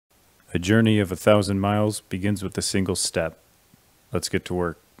A journey of 1,000 miles begins with a single step. Let's get to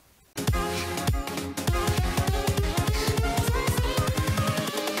work.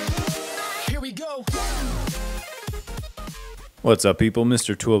 Here we go. What's up, people?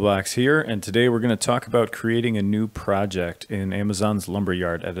 MisterToolbox here, and today we're going to talk about creating a new project in Amazon's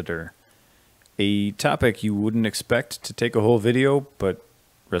Lumberyard editor. A topic you wouldn't expect to take a whole video, but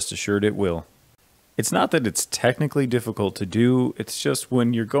rest assured it will. It's not that it's technically difficult to do, it's just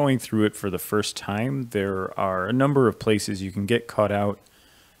when you're going through it for the first time, there are a number of places you can get caught out,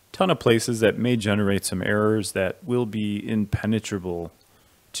 a ton of places that may generate some errors that will be impenetrable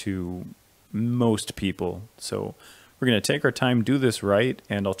to most people. So we're going to take our time, do this right,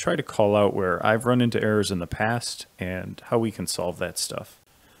 and I'll try to call out where I've run into errors in the past and how we can solve that stuff.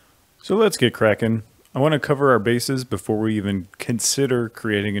 So let's get cracking. I want to cover our bases before we even consider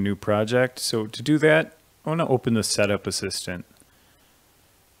creating a new project. So to do that, I want to open the Setup Assistant.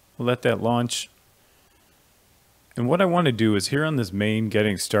 We'll let that launch. And what I want to do is here on this main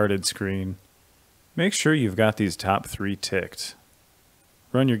Getting Started screen, make sure you've got these top three ticked.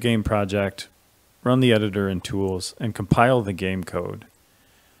 Run your game project, run the editor and tools, and compile the game code.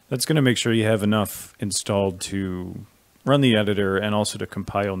 That's going to make sure you have enough installed to run the editor and also to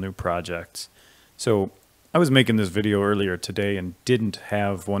compile new projects. So I was making this video earlier today and didn't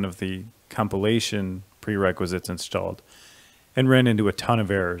have one of the compilation prerequisites installed and ran into a ton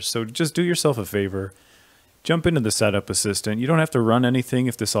of errors. So just do yourself a favor, jump into the Setup Assistant. You don't have to run anything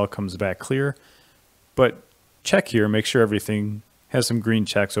if this all comes back clear, but check here, make sure everything has some green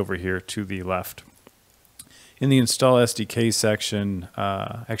checks over here to the left. In the Install SDK section,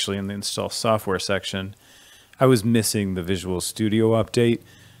 actually in the Install Software section, I was missing the Visual Studio update.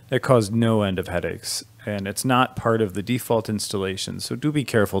 That caused no end of headaches, and it's not part of the default installation, so do be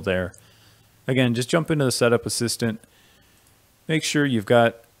careful there. Again, just jump into the Setup Assistant, make sure you've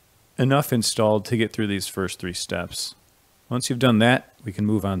got enough installed to get through these first three steps. Once you've done that, we can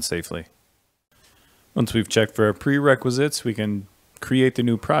move on safely. Once we've checked for our prerequisites, we can create the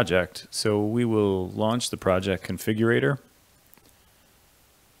new project. So we will launch the project configurator,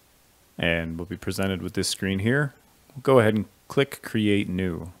 and we'll be presented with this screen here. We'll go ahead and click Create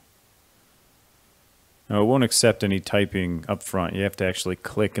New. Now, it won't accept any typing up front. You have to actually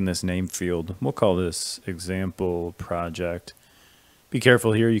click in this name field. We'll call this Example Project. Be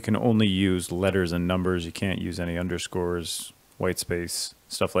careful here. You can only use letters and numbers. You can't use any underscores, white space,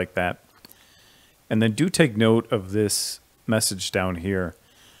 stuff like that. And then do take note of this message down here.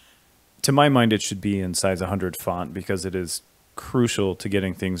 To my mind, it should be in size 100 font because it is crucial to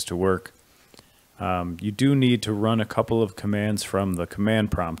getting things to work. You do need to run a couple of commands from the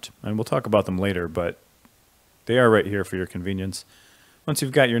command prompt, and we'll talk about them later, but they are right here for your convenience. Once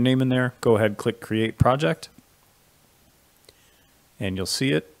you've got your name in there, go ahead, click Create Project, and you'll see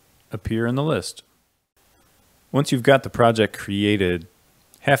it appear in the list. Once you've got the project created,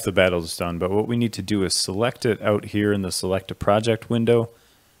 half the battle is done, but what we need to do is select it out here in the Select a Project window,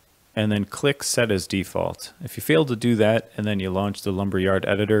 and then click Set as Default. If you fail to do that, and then you launch the Lumberyard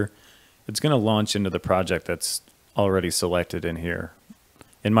editor, it's going to launch into the project that's already selected in here.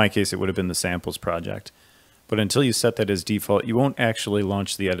 In my case, it would have been the samples project. But until you set that as default, you won't actually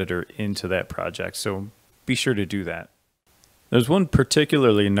launch the editor into that project. So be sure to do that. There's one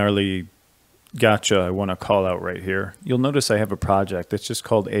particularly gnarly gotcha I want to call out right here. You'll notice I have a project that's just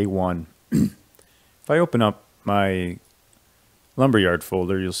called A1. If I open up my Lumberyard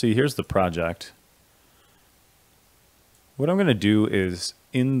folder, you'll see here's the project. What I'm going to do is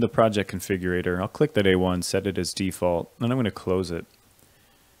in the project configurator, I'll click that A1, set it as default, then I'm going to close it.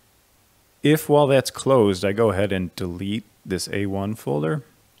 If while that's closed, I go ahead and delete this A1 folder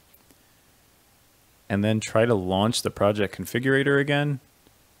and then try to launch the project configurator again,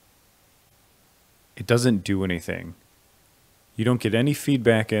 it doesn't do anything. You don't get any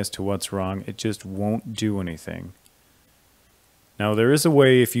feedback as to what's wrong. It just won't do anything. Now, there is a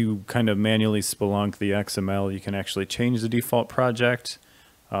way if you kind of manually spelunk the XML, you can actually change the default project,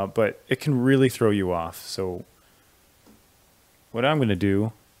 but it can really throw you off. So what I'm going to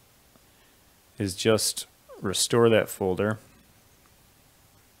do is just restore that folder.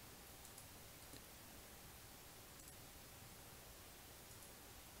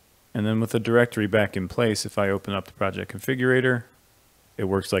 And then with the directory back in place, if I open up the project configurator, it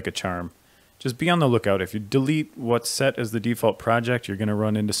works like a charm. Just be on the lookout. If you delete what's set as the default project, you're going to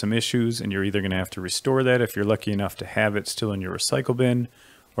run into some issues, and you're either going to have to restore that if you're lucky enough to have it still in your recycle bin,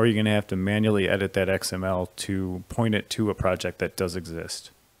 or you're going to have to manually edit that XML to point it to a project that does exist.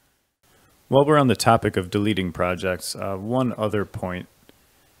 While we're on the topic of deleting projects, one other point.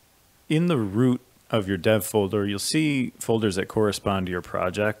 In the root of your dev folder, you'll see folders that correspond to your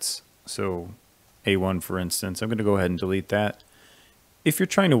projects. So A1, for instance, I'm going to go ahead and delete that. If you're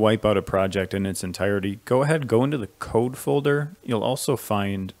trying to wipe out a project in its entirety, go into the code folder. You'll also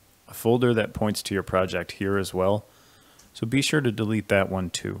find a folder that points to your project here as well. So be sure to delete that one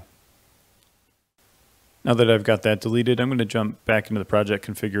too. Now that I've got that deleted, I'm going to jump back into the project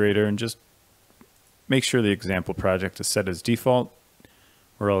configurator and just make sure the example project is set as default.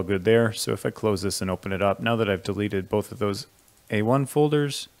 We're all good there. So if I close this and open it up, now that I've deleted both of those A1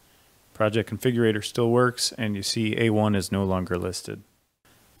 folders, project configurator still works, and you see A1 is no longer listed.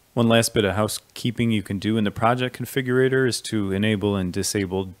 One last bit of housekeeping you can do in the project configurator is to enable and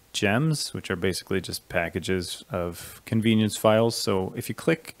disable gems, which are basically just packages of convenience files. So if you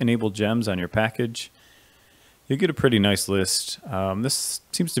click enable gems on your package, you get a pretty nice list. This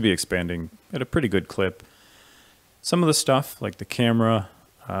seems to be expanding at a pretty good clip. Some of the stuff like the camera,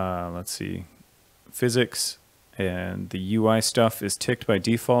 let's see, physics, and the UI stuff is ticked by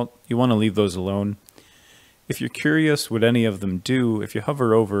default. You want to leave those alone. If you're curious what any of them do, if you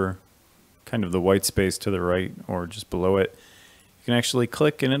hover over kind of the white space to the right or just below it, you can actually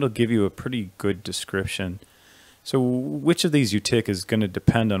click and it'll give you a pretty good description. So which of these you tick is going to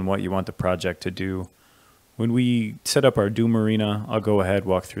depend on what you want the project to do. When we set up our Doom Arena, I'll go ahead,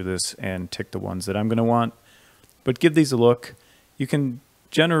 walk through this, and tick the ones that I'm going to want. But give these a look. You can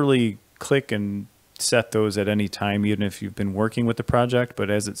generally click and set those at any time, even if you've been working with the project. But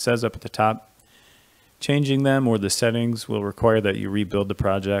as it says up at the top, changing them or the settings will require that you rebuild the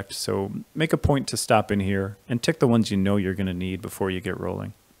project. So make a point to stop in here and tick the ones you know you're going to need before you get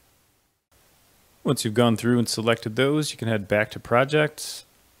rolling. Once you've gone through and selected those, you can head back to projects,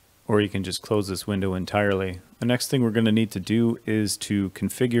 or you can just close this window entirely. The next thing we're going to need to do is to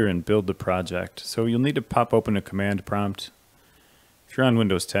configure and build the project. So you'll need to pop open a command prompt. If you're on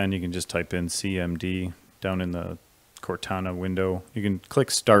Windows 10, you can just type in CMD down in the Cortana window. You can click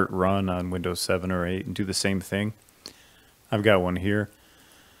Start Run on Windows 7 or 8 and do the same thing. I've got one here.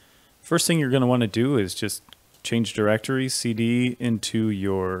 First thing you're going to want to do is just change directory CD into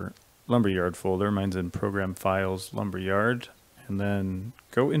your Lumberyard folder. Mine's in Program Files, Lumberyard. And then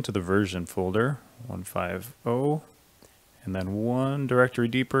go into the version folder, 150, and then one directory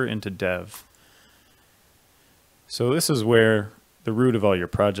deeper into Dev. So this is where the root of all your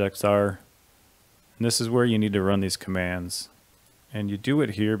projects are. And this is where you need to run these commands. And you do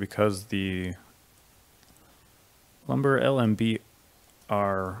it here because the lumber lmbr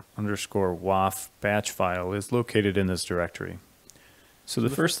 _waf batch file is located in this directory. So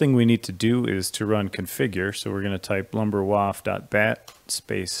the first thing we need to do is to run configure. So we're going to type lumberwaf.bat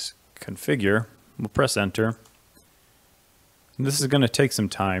space configure. We'll press enter. And this is going to take some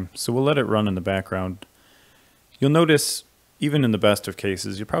time, so we'll let it run in the background. You'll notice, even in the best of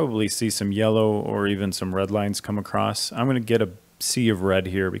cases, you probably see some yellow or even some red lines come across. I'm going to get a sea of red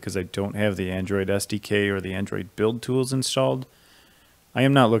here because I don't have the Android SDK or the Android build tools installed. I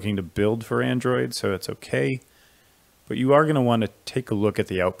am not looking to build for Android, so it's okay. But you are going to want to take a look at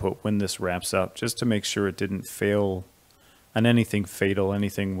the output when this wraps up, just to make sure it didn't fail on anything fatal,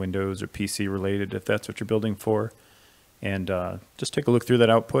 anything Windows or PC related, if that's what you're building for. And just take a look through that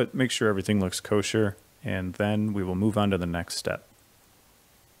output, make sure everything looks kosher, and then we will move on to the next step.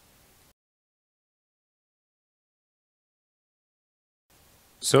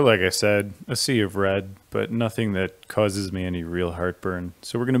 So like I said, a sea of red, but nothing that causes me any real heartburn.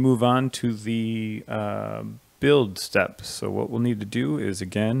 So we're going to move on to the build steps. So what we'll need to do is,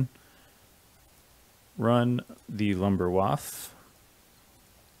 again, run the lumberwaf.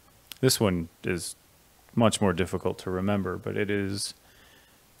 This one is much more difficult to remember, but it is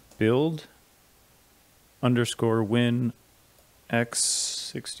build _win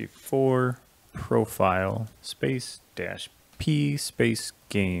x64 profile space dash p space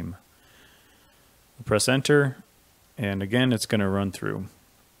game. We'll press enter, and again it's going to run through.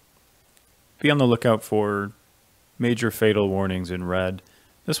 Be on the lookout for major fatal warnings in red.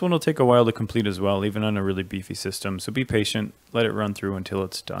 This one will take a while to complete as well, even on a really beefy system, so be patient, let it run through until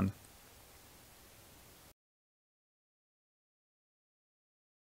it's done.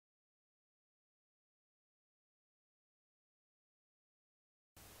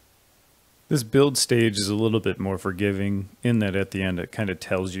 This build stage is a little bit more forgiving in that at the end it kind of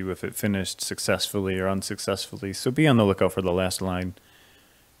tells you if it finished successfully or unsuccessfully, so be on the lookout for the last line,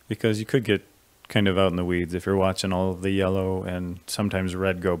 because you could get kind of out in the weeds if you're watching all of the yellow and sometimes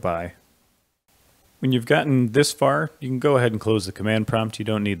red go by. When you've gotten this far, you can go ahead and close the command prompt. You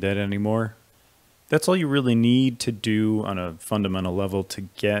don't need that anymore. That's all you really need to do on a fundamental level to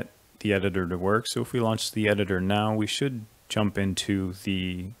get the editor to work. So if we launch the editor now, we should jump into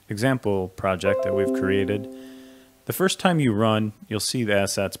the example project that we've created. The first time you run, you'll see the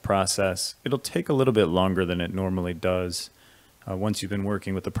assets process. It'll take a little bit longer than it normally does once you've been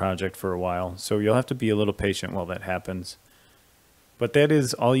working with the project for a while. So you'll have to be a little patient while that happens. But that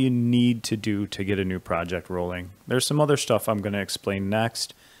is all you need to do to get a new project rolling. There's some other stuff I'm going to explain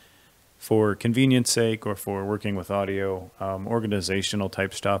next for convenience sake or for working with audio, organizational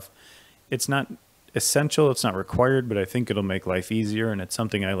type stuff. It's not essential, it's not required, but I think it'll make life easier, and it's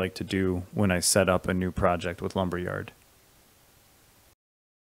something I like to do when I set up a new project with Lumberyard.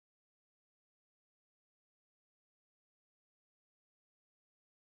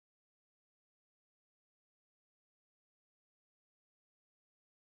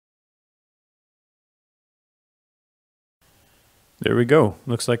 There we go.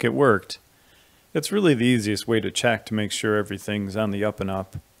 Looks like it worked. It's really the easiest way to check to make sure everything's on the up and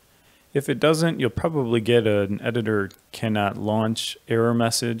up. If it doesn't, you'll probably get an editor cannot launch error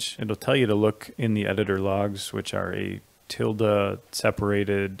message. It'll tell you to look in the editor logs, which are a tilde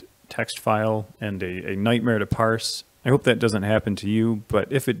separated text file and a nightmare to parse. I hope that doesn't happen to you, but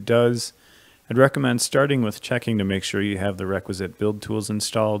if it does, I'd recommend starting with checking to make sure you have the requisite build tools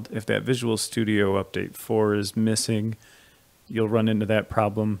installed. If that Visual Studio Update 4 is missing, you'll run into that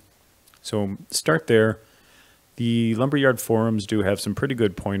problem. So start there. The Lumberyard forums do have some pretty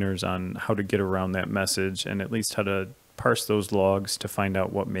good pointers on how to get around that message and at least how to parse those logs to find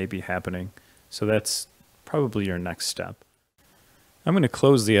out what may be happening. So that's probably your next step. I'm going to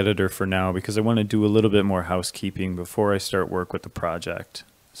close the editor for now because I want to do a little bit more housekeeping before I start work with the project.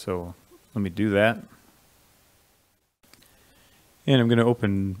 So let me do that. And I'm going to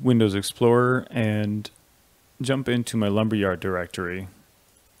open Windows Explorer and jump into my Lumberyard directory.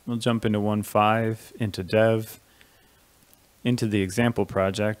 We'll jump into 1.5, into dev, into the example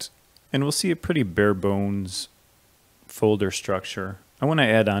project, and we'll see a pretty bare bones folder structure. I want to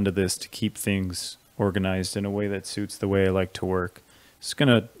add on to this to keep things organized in a way that suits the way I like to work. It's going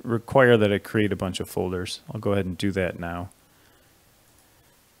to require that I create a bunch of folders. I'll go ahead and do that now.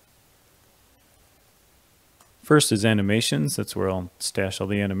 First is animations. That's where I'll stash all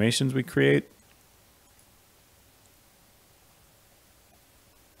the animations we create.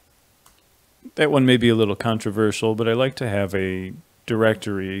 That one may be a little controversial, but I like to have a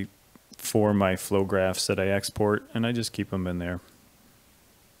directory for my flow graphs that I export, and I just keep them in there.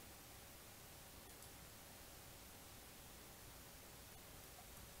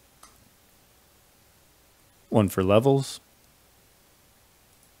 One for levels.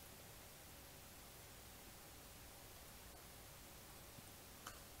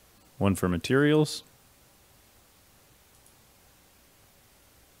 One for materials.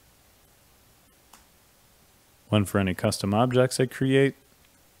 One for any custom objects I create.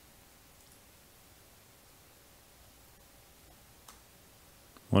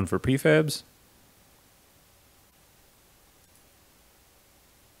 One for prefabs.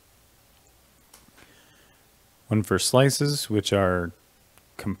 One for slices, which are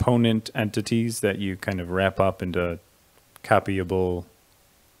component entities that you kind of wrap up into copyable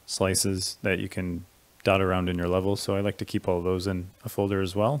slices that you can dot around in your level. So I like to keep all those in a folder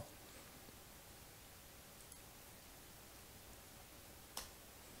as well.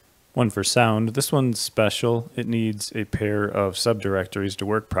 One for sound. This one's special. It needs a pair of subdirectories to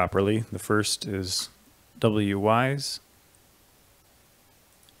work properly. The first is Wwise,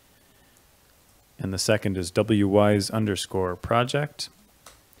 and the second is Wwise_project.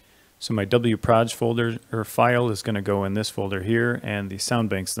 So my wproj folder or file is going to go in this folder here, and the sound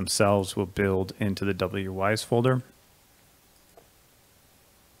banks themselves will build into the Wwise folder.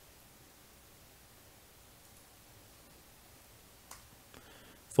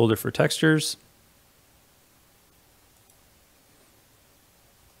 Folder for textures.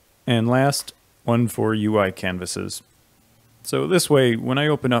 And last, one for UI canvases. So this way, when I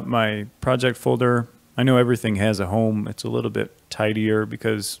open up my project folder, I know everything has a home. It's a little bit tidier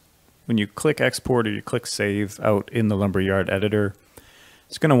because when you click export or you click save out in the Lumberyard editor,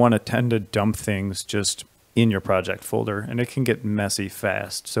 it's going to want to tend to dump things just in your project folder, and it can get messy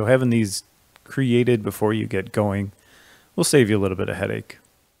fast. So having these created before you get going will save you a little bit of headache.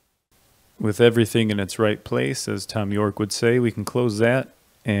 With everything in its right place, as Tom York would say, we can close that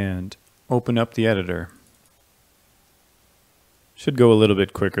and open up the editor. Should go a little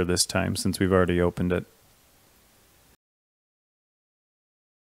bit quicker this time since we've already opened it.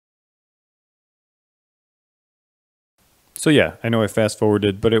 So yeah, I know I fast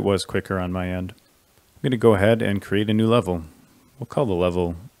forwarded, but it was quicker on my end. I'm going to go ahead and create a new level. We'll call the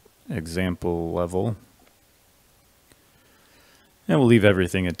level example level. And we'll leave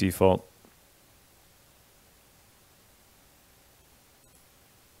everything at default.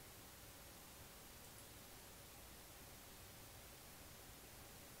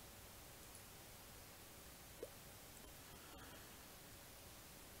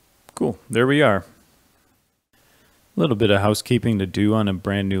 Cool, there we are. A little bit of housekeeping to do on a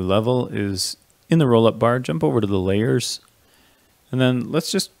brand new level is in the roll-up bar, jump over to the layers, and then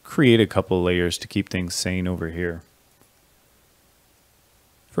let's just create a couple layers to keep things sane over here.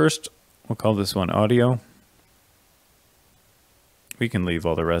 First, we'll call this one audio. We can leave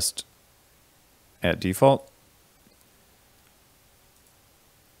all the rest at default.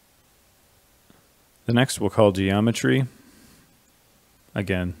 The next we'll call geometry.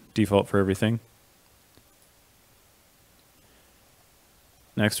 Again, default for everything.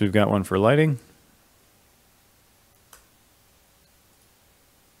 Next we've got one for lighting.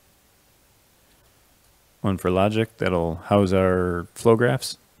 One for logic that'll house our flow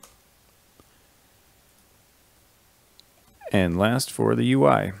graphs. And last for the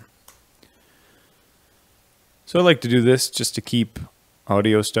UI. So I like to do this just to keep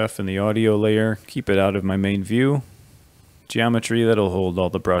audio stuff in the audio layer, keep it out of my main view. Geometry, that'll hold all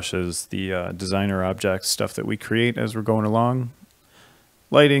the brushes, the designer objects, stuff that we create as we're going along.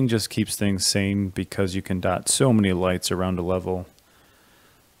 Lighting just keeps things sane because you can dot so many lights around a level.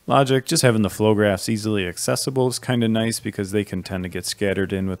 Logic, just having the flow graphs easily accessible is kind of nice because they can tend to get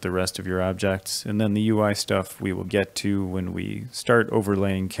scattered in with the rest of your objects. And then the UI stuff we will get to when we start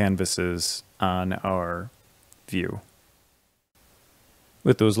overlaying canvases on our view.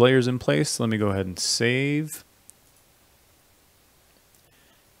 With those layers in place, let me go ahead and save.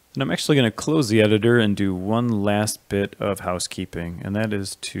 And I'm actually going to close the editor and do one last bit of housekeeping, and that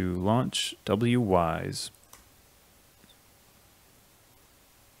is to launch Wwise.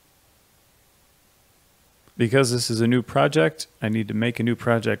 Because this is a new project, I need to make a new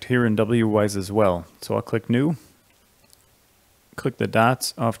project here in Wwise as well. So I'll click New, click the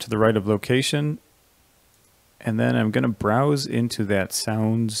dots off to the right of location, and then I'm going to browse into that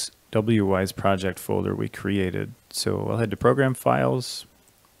Sounds Wwise project folder we created. So I'll head to Program Files,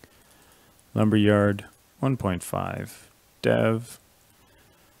 Lumberyard 1.5, Dev,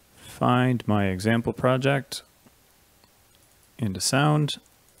 find my example project, into Sound,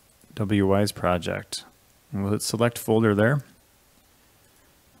 Wwise project. And we'll hit Select Folder there.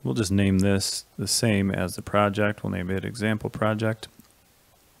 We'll just name this the same as the project. We'll name it Example Project.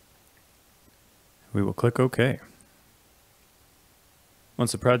 We will click OK.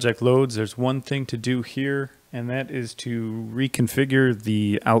 Once the project loads, there's one thing to do here, and that is to reconfigure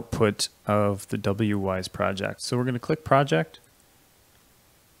the output of the Wwise project. So we're going to click Project.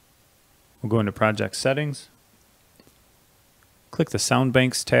 We'll go into Project Settings. Click the Sound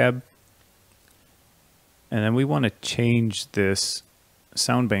Banks tab. And then we want to change this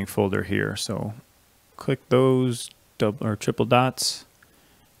sound bank folder here. So click those double or triple dots.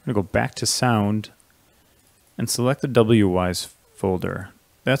 We're going to go back to Sound and select the Wwise folder.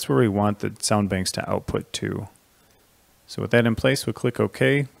 That's where we want the sound banks to output to. So with that in place, we'll click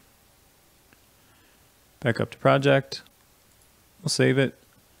OK. Back up to Project. We'll save it.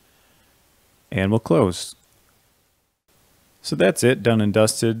 And we'll close. So that's it, done and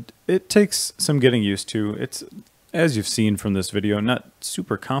dusted. It takes some getting used to. It's, as you've seen from this video, not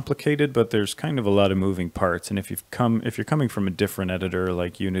super complicated, but there's kind of a lot of moving parts. And if you're coming from a different editor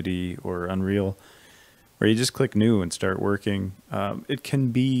like Unity or Unreal, where you just click New and start working, it can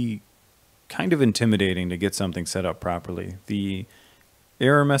be kind of intimidating to get something set up properly. The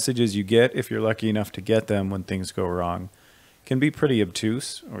error messages you get, if you're lucky enough to get them when things go wrong, can be pretty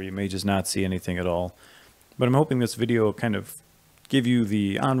obtuse, or you may just not see anything at all. But I'm hoping this video will kind of give you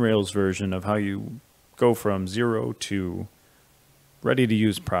the on-rails version of how you go from 0 to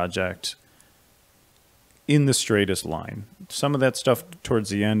ready-to-use project in the straightest line. Some of that stuff towards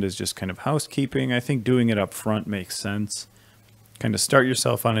the end is just kind of housekeeping. I think doing it up front makes sense. Kind of start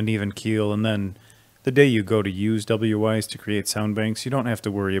yourself on an even keel, and then the day you go to use Wwise to create sound banks, you don't have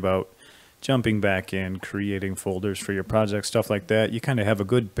to worry about jumping back in, creating folders for your project, stuff like that. You kind of have a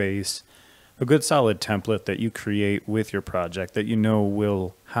good base, a good solid template that you create with your project that you know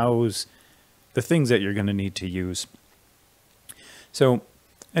will house the things that you're going to need to use. So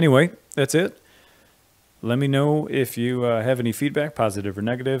anyway, that's it. Let me know if you have any feedback, positive or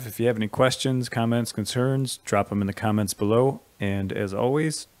negative. If you have any questions, comments, concerns, drop them in the comments below. And as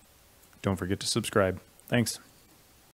always, don't forget to subscribe. Thanks.